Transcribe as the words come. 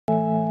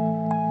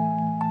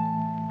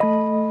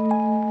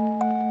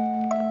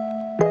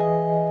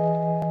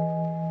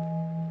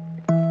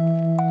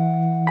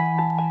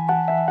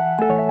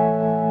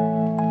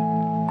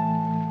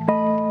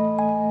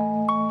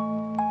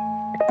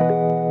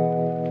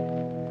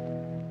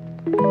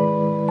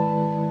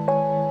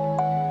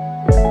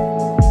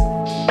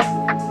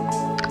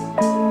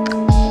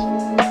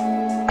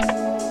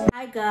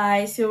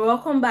guys, so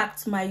welcome back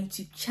to my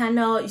YouTube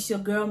channel. It's your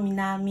girl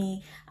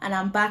Minami, and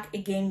I'm back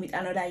again with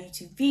another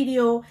YouTube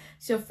video.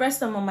 So first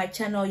time on my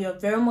channel, you're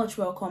very much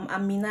welcome.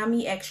 I'm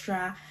Minami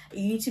Extra, a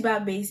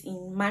YouTuber based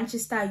in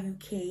Manchester,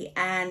 UK,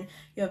 and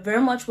you're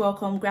very much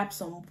welcome. Grab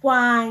some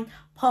wine,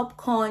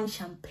 popcorn,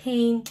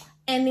 champagne,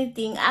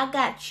 anything, I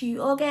got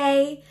you.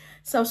 Okay,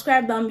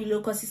 subscribe down below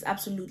because it's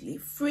absolutely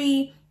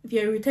free. If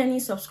you're a returning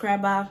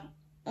subscriber,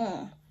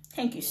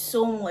 thank you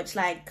so much.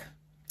 Like,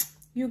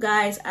 you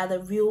guys are the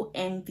real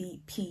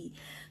MVP.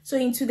 So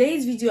in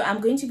today's video,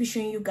 I'm going to be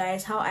showing you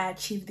guys how I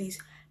achieved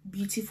these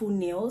beautiful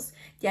nails.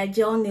 They are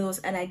gel nails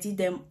and I did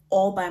them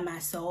all by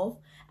myself,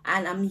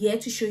 and I'm here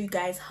to show you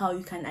guys how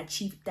you can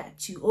achieve that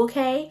too.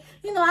 Okay,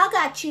 you know, I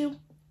got you,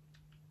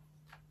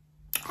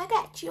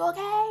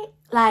 okay?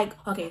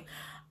 Like, okay,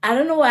 I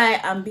don't know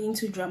why I'm being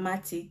too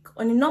dramatic.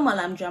 On the normal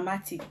I'm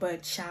dramatic,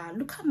 but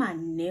look at my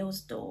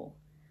nails though.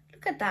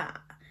 Look at that.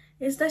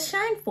 It's the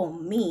shine for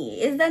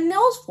me. It's the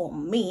nails for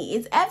me.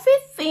 It's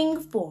everything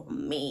for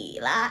me.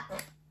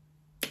 Like,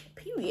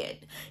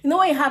 period. You know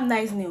when you have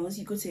nice nails,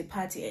 you go to a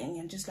party and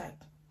you're just like,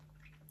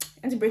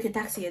 and to break a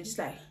taxi, you're just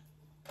like.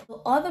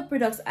 So all the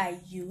products I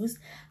use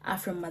are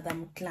from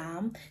Madame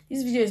Glam.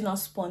 This video is not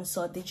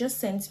sponsored. They just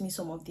sent me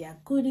some of their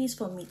goodies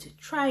for me to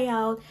try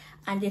out,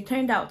 and they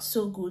turned out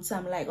so good. So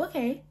I'm like,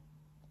 okay,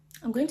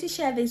 I'm going to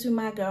share this with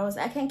my girls.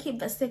 I can't keep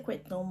the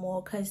secret no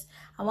more because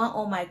I want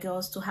all my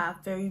girls to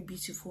have very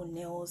beautiful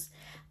nails.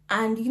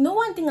 And you know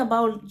one thing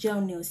about gel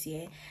nails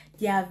here,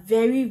 they are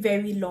very,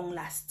 very long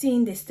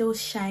lasting. They're still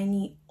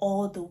shiny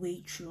all the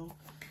way through.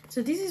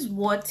 So this is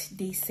what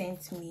they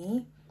sent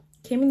me.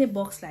 Came in a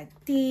box like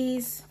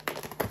this.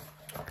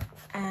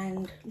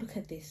 And look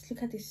at this.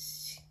 Look at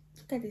this.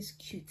 Look at these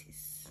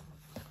cuties.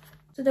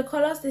 So the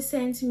colors they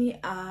sent me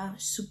are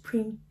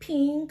Supreme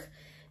Pink.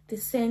 They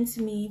sent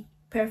me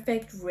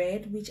Perfect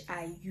Red, which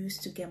I use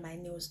to get my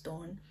nails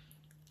done.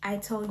 I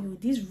tell you,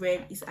 this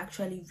red is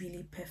actually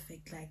really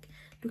perfect. Like,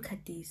 look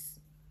at this.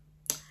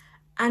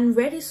 And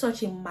red is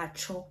such a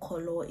mature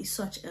color. It's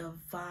such a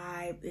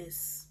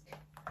vibe.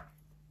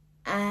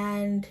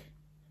 And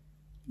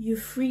you're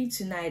free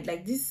tonight.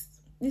 Like, this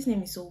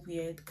name is so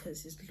weird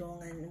because it's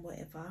long and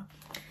whatever.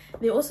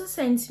 They also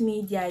sent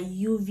me their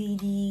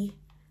UVD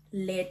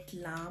LED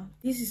lamp.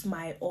 This is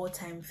my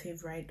all-time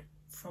favorite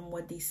from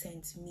what they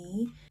sent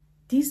me.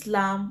 This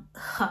lamp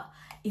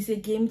is a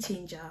game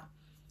changer.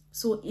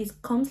 So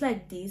it comes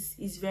like this.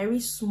 It's very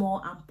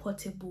small and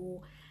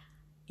portable.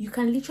 You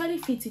can literally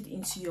fit it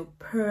into your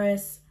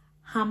purse,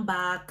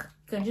 handbag.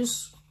 You can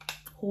just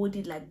hold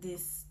it like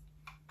this.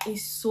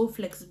 It's so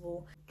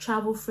flexible,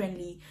 travel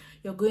friendly.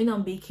 You're going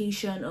on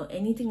vacation or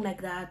anything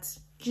like that,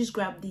 just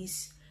grab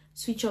this,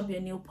 switch up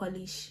your nail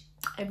polish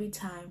every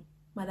time.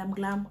 Madame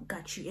Glam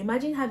got you.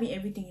 Imagine having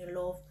everything you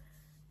love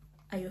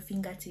at your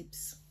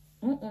fingertips.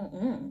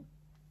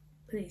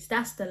 Please,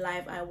 that's the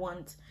life I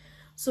want.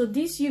 So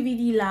this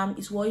UVD lamp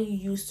is what you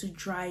use to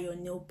dry your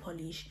nail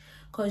polish,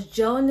 because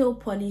gel nail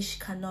polish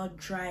cannot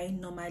dry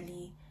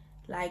normally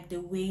like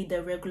the way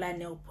the regular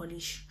nail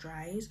polish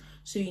dries.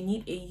 So you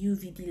need a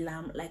UVD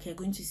lamp like you're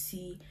going to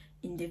see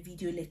in the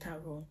video later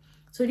on.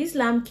 So this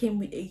lamp came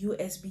with a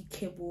USB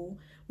cable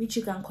which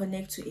you can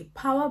connect to a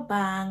power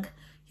bank,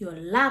 your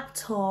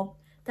laptop.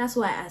 That's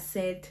why I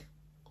said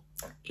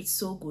it's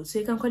so good. So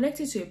you can connect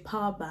it to a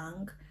power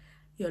bank,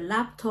 your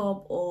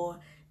laptop, or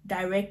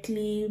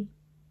directly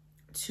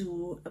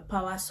to a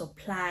power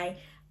supply,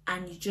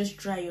 and you just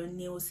dry your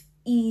nails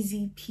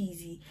easy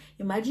peasy.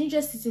 Imagine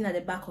just sitting at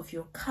the back of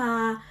your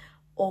car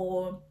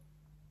or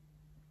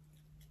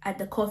at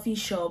the coffee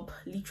shop,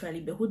 literally,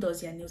 but who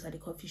does their nails at the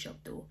coffee shop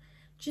though?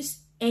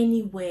 Just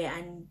anywhere,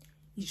 and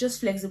it's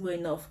just flexible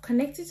enough.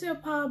 Connect it to your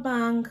power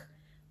bank,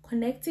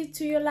 connect it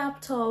to your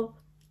laptop,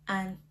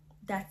 and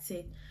that's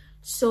it.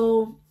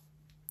 So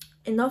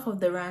enough of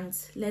the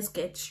rants, let's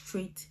get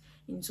straight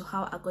into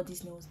how I got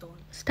these nails done.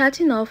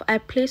 Starting off, I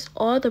placed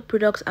all the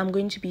products I'm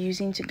going to be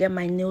using to get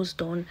my nails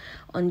done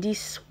on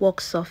this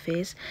work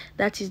surface.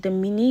 That is the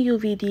mini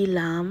UVD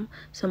lamp,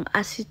 some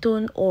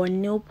acetone or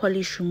nail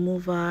polish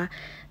remover,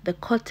 the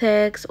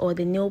cortex or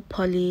the nail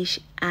polish,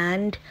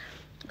 and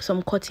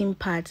some cutting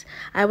pads.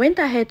 I went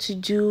ahead to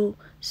do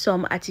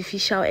some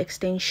artificial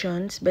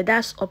extensions, but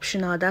that's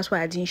optional. That's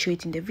why I didn't show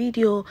it in the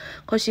video,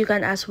 because you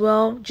can as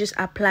well just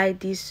apply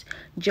this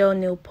gel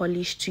nail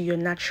polish to your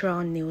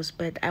natural nails,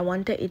 but I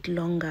wanted it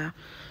longer.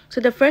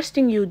 So the first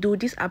thing you do,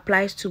 this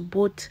applies to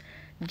both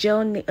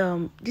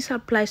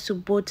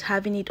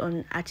having it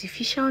on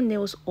artificial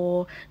nails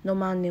or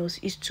normal nails,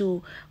 is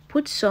to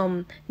put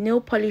some nail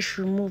polish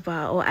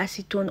remover or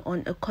acetone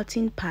on a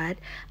cutting pad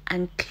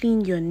and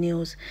clean your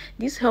nails.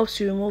 This helps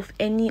to remove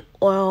any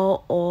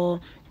oil or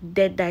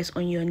dead dyes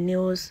on your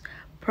nails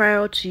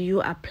prior to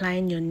you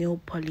applying your nail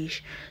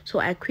polish. So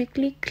I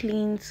quickly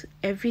cleaned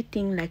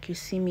everything like you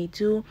see me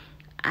do,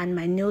 and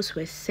my nails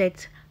were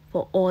set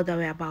for all that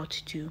we're about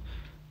to do.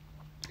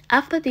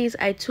 After this,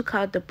 I took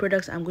out the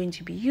products I'm going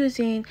to be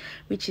using,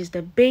 which is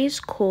the base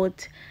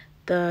coat,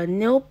 the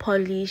nail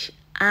polish,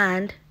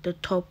 and the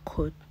top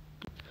coat.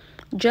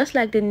 Just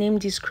like the name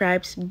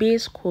describes,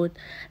 base coat,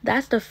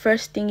 that's the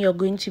first thing you're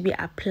going to be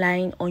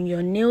applying on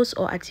your nails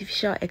or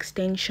artificial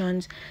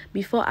extensions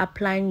before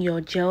applying your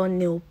gel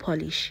nail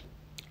polish.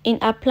 In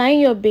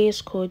applying your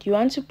base coat, you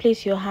want to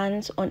place your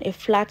hands on a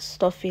flat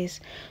surface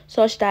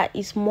such that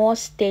it's more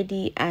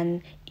steady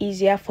and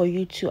easier for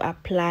you to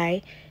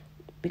apply,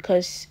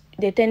 because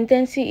the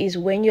tendency is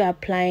when you're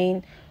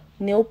applying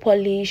nail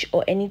polish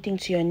or anything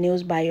to your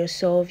nails by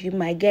yourself, you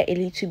might get a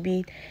little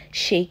bit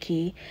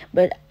shaky.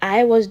 But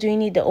I was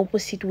doing it the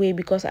opposite way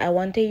because I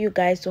wanted you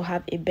guys to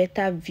have a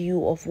better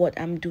view of what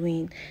I'm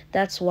doing.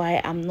 That's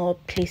why I'm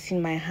not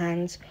placing my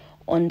hands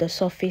on the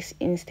surface.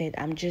 Instead,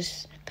 I'm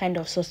just kind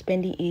of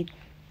suspending it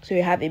so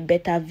you have a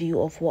better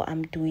view of what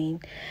I'm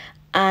doing.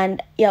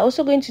 And you're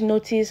also going to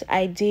notice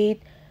I did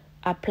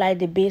apply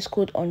the base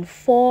coat on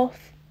four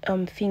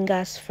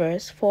fingers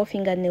first, 4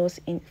 fingernails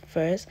in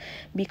first,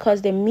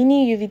 because the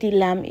mini UVD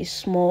lamp is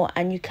small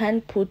and you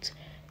can't put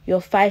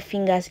your 5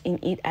 fingers in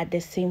it at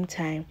the same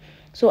time.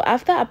 So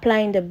after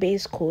applying the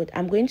base coat,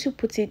 I'm going to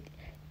put it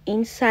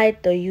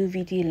inside the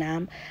UVD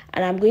lamp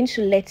and I'm going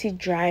to let it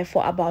dry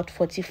for about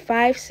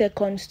 45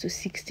 seconds to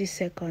 60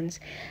 seconds.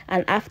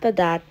 And after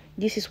that,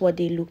 this is what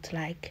they looked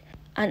like.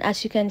 And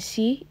as you can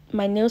see,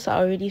 my nails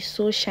are already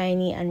so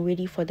shiny and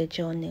ready for the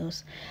gel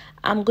nails.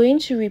 I'm going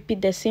to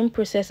repeat the same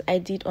process I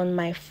did on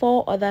my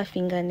 4 other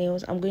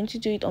fingernails. I'm going to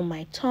do it on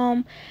my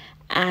thumb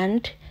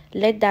and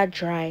let that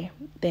dry,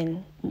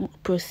 then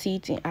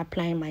proceed in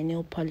applying my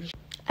nail polish.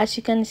 As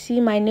you can see,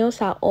 my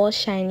nails are all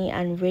shiny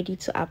and ready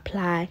to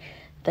apply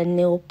the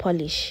nail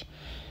polish.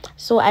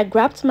 So I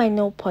grabbed my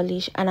nail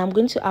polish and I'm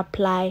going to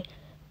apply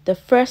the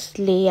first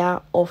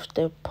layer of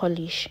the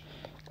polish.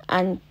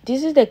 And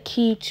this is the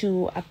key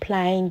to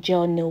applying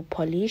gel nail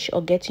polish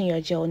or getting your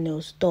gel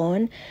nails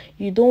done.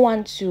 You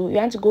want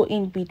to go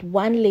in with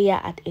 1 layer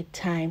at a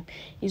time.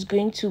 It's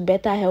going to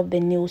better help the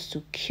nails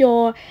to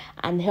cure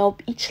and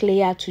help each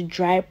layer to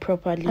dry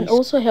properly, and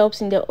also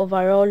helps in the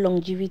overall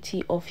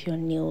longevity of your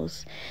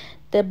nails.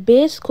 The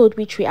base coat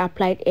which we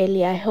applied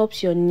earlier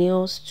helps your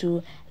nails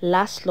to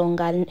last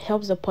longer and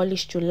helps the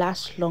polish to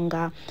last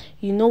longer.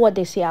 You know what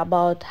they say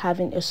about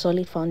having a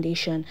solid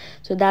foundation,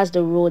 so that's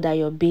the role that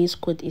your base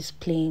coat is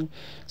playing.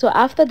 So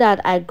after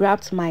that, I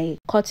grabbed my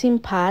cotton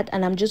pad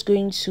and I'm just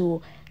going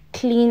to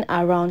clean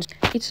around.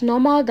 It's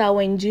normal that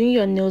when doing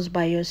your nails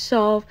by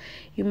yourself,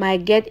 you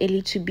might get a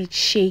little bit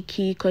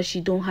shaky because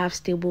you don't have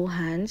stable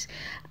hands,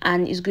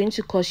 and it's going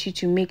to cause you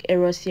to make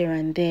errors here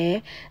and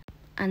there.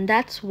 And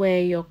that's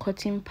where your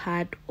cotton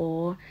pad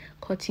or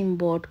cotton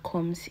board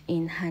comes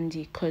in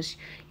handy, because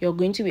you're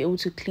going to be able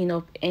to clean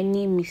up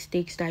any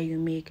mistakes that you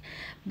make.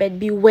 But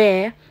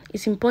beware,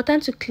 it's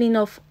important to clean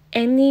off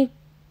any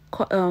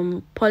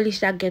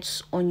polish that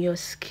gets on your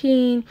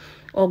skin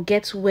or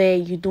gets where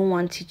you don't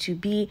want it to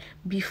be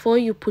before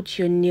you put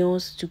your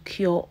nails to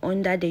cure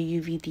under the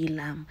UVD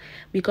lamp,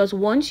 because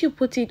once you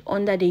put it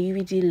under the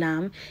UVD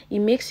lamp, it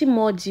makes it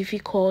more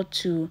difficult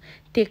to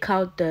take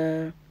out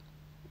the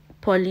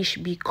polish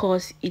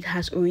because it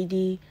has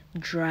already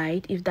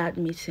dried, if that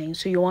makes sense.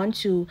 So you want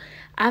to,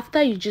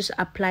 after you just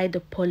apply the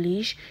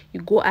polish,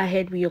 you go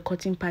ahead with your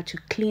cotton pad to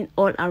clean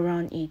all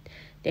around it,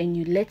 then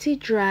you let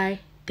it dry,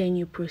 then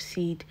you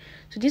proceed.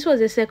 So this was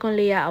the second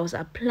layer I was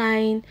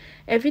applying.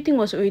 Everything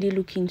was already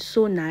looking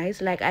so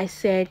nice. Like I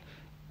said,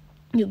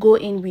 you go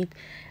in with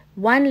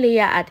 1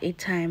 layer at a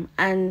time,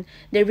 and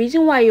the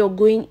reason why you're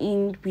going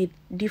in with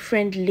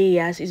different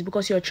layers is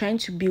because you're trying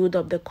to build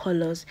up the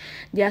colors.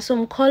 There are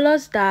some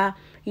colors that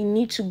you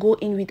need to go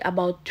in with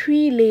about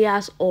 3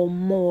 layers or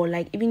more,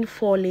 like even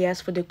 4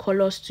 layers for the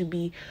colors to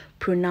be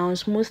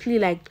pronounced, mostly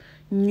like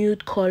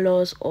nude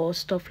colors or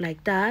stuff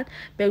like that.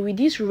 But with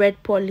this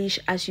red polish,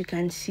 as you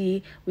can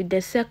see, with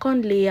the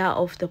second layer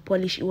of the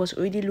polish, it was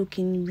already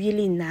looking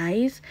really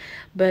nice.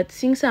 But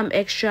since I'm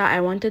extra,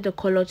 I wanted the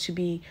color to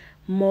be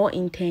more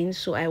intense,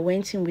 so I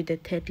went in with the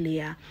 3rd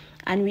layer.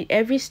 And with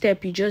every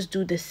step, you just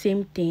do the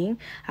same thing.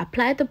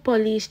 Apply the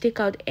polish, take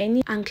out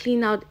any and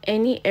clean out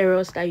any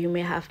errors that you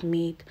may have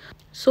made.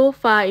 So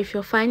far, if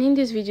you're finding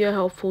this video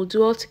helpful,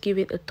 do also give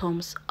it a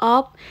thumbs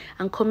up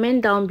and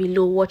comment down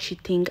below what you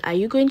think. Are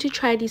you going to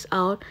try this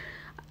out?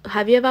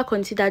 Have you ever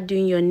considered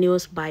doing your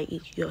nails by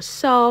it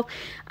yourself?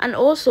 And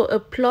also a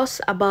plus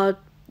about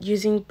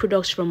using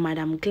products from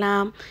Madam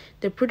Glam,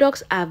 the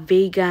products are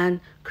vegan,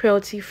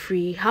 cruelty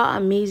free. How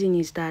amazing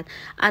is that?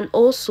 And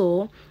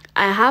also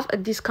I have a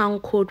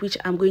discount code which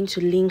I'm going to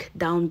link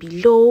down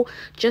below,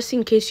 just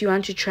in case you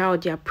want to try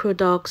out their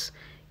products,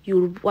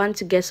 you want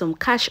to get some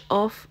cash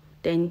off,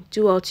 then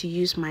do well to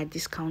use my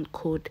discount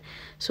code.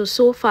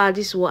 So far,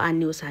 this is what our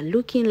nails are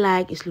looking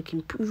like. It's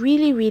looking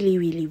really, really,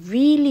 really,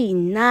 really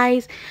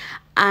nice.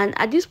 And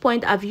at this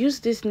point, I've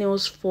used these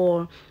nails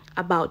for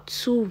about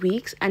 2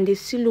 weeks and they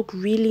still look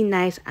really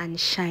nice and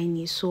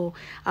shiny. So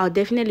I'll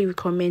definitely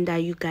recommend that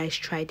you guys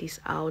try this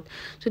out.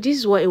 So this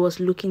is what it was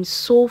looking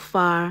so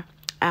far.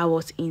 I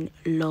was in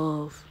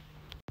love.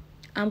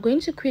 I'm going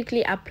to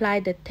quickly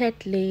apply the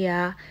 3rd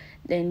layer,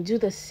 then do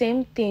the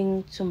same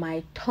thing to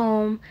my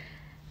thumb,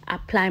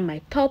 apply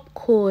my top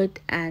coat,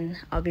 and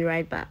I'll be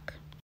right back.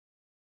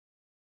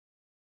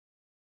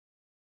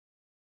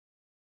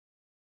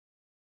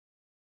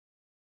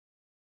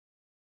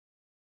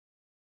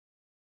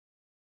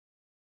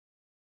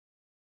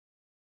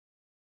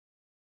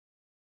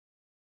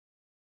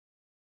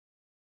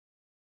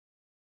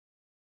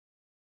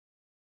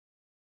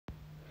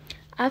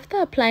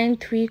 After applying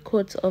 3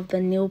 coats of the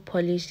nail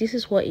polish, this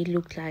is what it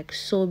looked like.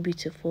 So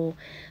beautiful.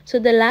 So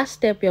the last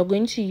step, you're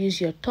going to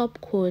use your top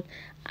coat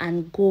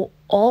and go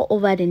all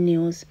over the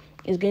nails.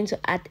 It's going to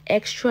add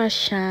extra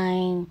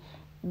shine,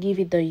 give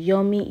it the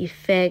yummy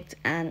effect,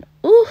 and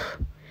ooh,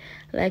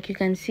 like you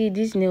can see,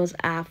 these nails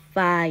are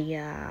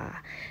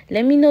fire.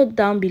 Let me know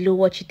down below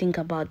what you think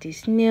about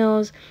these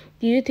nails.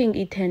 Do you think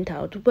it turned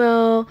out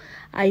well?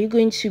 Are you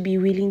going to be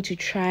willing to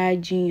try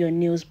doing your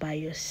nails by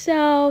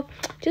yourself?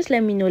 Just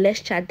let me know.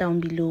 Let's chat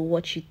down below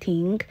what you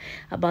think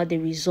about the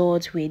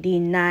results. Were they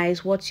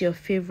nice? What's your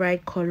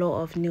favorite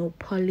color of nail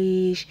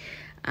polish?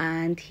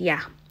 And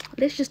yeah,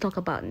 let's just talk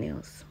about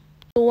nails.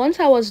 So once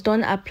I was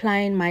done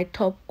applying my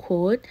top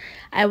coat,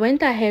 I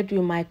went ahead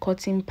with my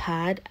cotton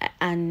pad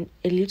and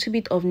a little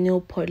bit of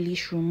nail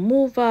polish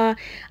remover,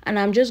 and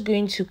I'm just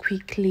going to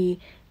quickly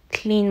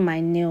clean my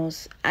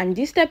nails. And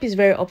this step is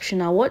very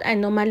optional. What I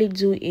normally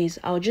do is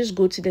I'll just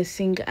go to the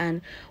sink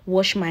and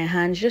wash my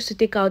hands just to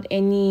take out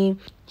any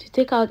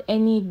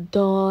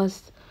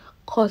dust,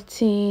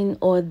 cotton,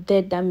 or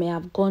dirt that may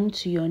have gone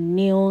to your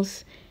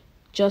nails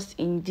just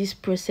in this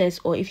process.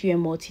 Or if you're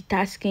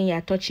multitasking,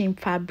 you're touching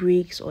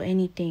fabrics or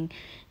anything,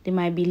 there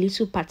might be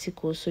little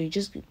particles, so you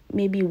just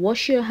maybe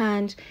wash your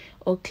hands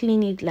or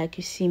clean it like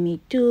you see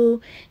me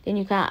do. Then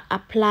you can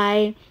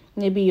apply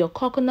maybe your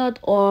coconut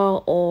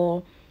oil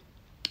or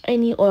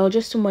any oil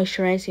just to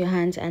moisturize your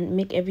hands and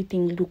make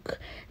everything look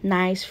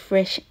nice,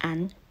 fresh,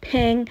 and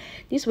pink.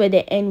 These were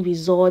the end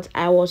results.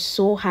 I was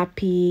so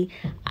happy,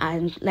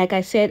 and like I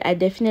said, I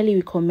definitely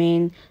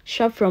recommend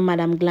shop from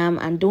Madam Glam,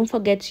 and don't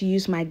forget to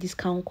use my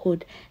discount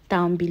code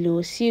down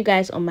below. See you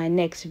guys on my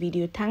next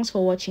video. Thanks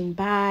for watching.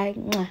 Bye.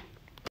 Mwah.